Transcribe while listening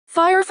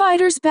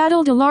Firefighters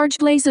battled a large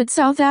blaze at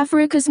South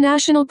Africa's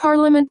National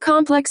Parliament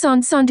complex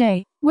on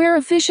Sunday, where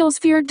officials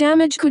feared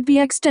damage could be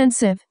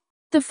extensive.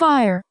 The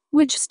fire,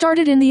 which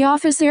started in the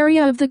office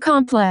area of the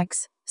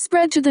complex,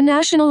 spread to the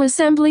National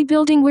Assembly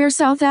building where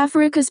South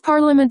Africa's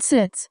parliament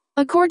sits,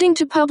 according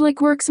to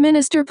Public Works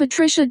Minister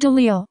Patricia de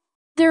Lille.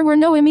 There were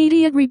no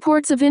immediate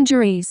reports of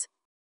injuries.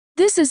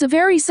 "This is a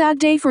very sad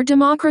day for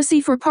democracy,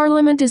 for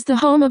Parliament is the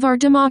home of our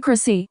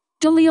democracy,"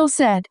 de Lille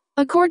said,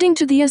 according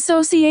to the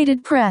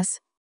Associated Press.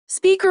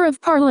 Speaker of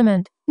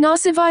Parliament,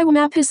 Nosiviwe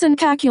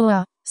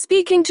Mapisa-Nqakula,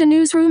 speaking to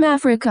Newzroom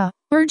Africa,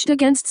 urged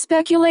against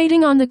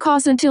speculating on the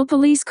cause until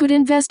police could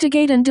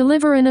investigate and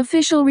deliver an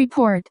official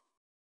report.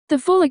 The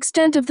full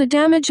extent of the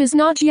damage is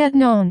not yet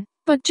known,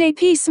 but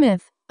J.P.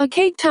 Smith, a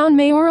Cape Town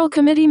mayoral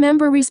committee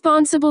member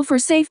responsible for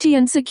safety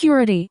and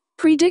security,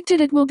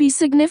 predicted it will be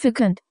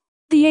significant.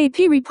 The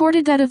AP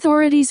reported that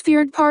authorities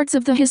feared parts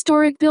of the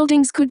historic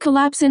buildings could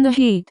collapse in the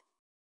heat.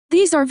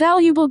 "These are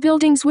valuable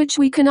buildings which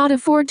we cannot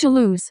afford to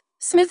lose,"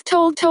 Smith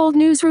told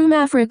Newzroom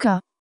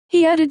Africa.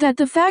 He added that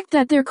the fact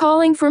that they're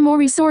calling for more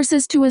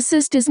resources to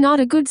assist is not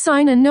a good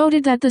sign and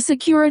noted that the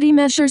security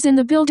measures in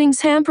the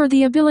buildings hamper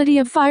the ability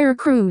of fire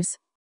crews.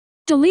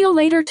 De Lille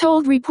later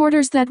told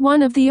reporters that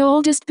one of the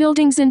oldest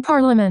buildings in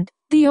Parliament,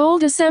 the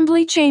old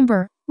Assembly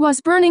Chamber,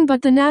 was burning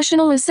but the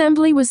National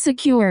Assembly was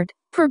secured,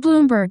 per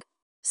Bloomberg.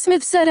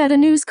 Smith said at a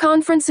news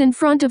conference in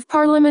front of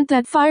Parliament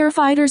that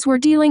firefighters were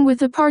dealing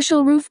with a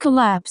partial roof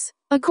collapse,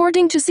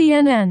 according to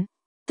CNN.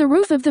 "The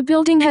roof of the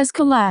building has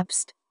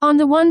collapsed, on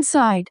the one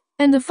side,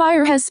 and the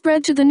fire has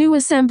spread to the new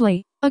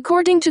assembly,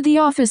 according to the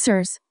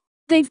officers.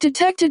 They've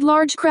detected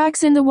large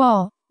cracks in the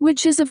wall,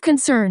 which is of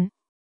concern."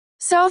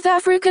 South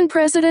African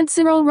President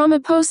Cyril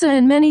Ramaphosa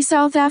and many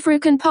South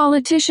African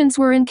politicians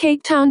were in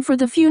Cape Town for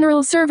the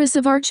funeral service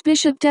of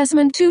Archbishop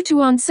Desmond Tutu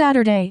on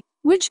Saturday,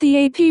 which the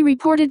AP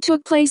reported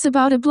took place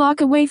about a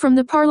block away from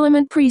the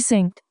Parliament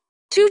precinct.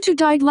 Tutu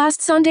died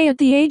last Sunday at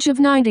the age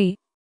of 90.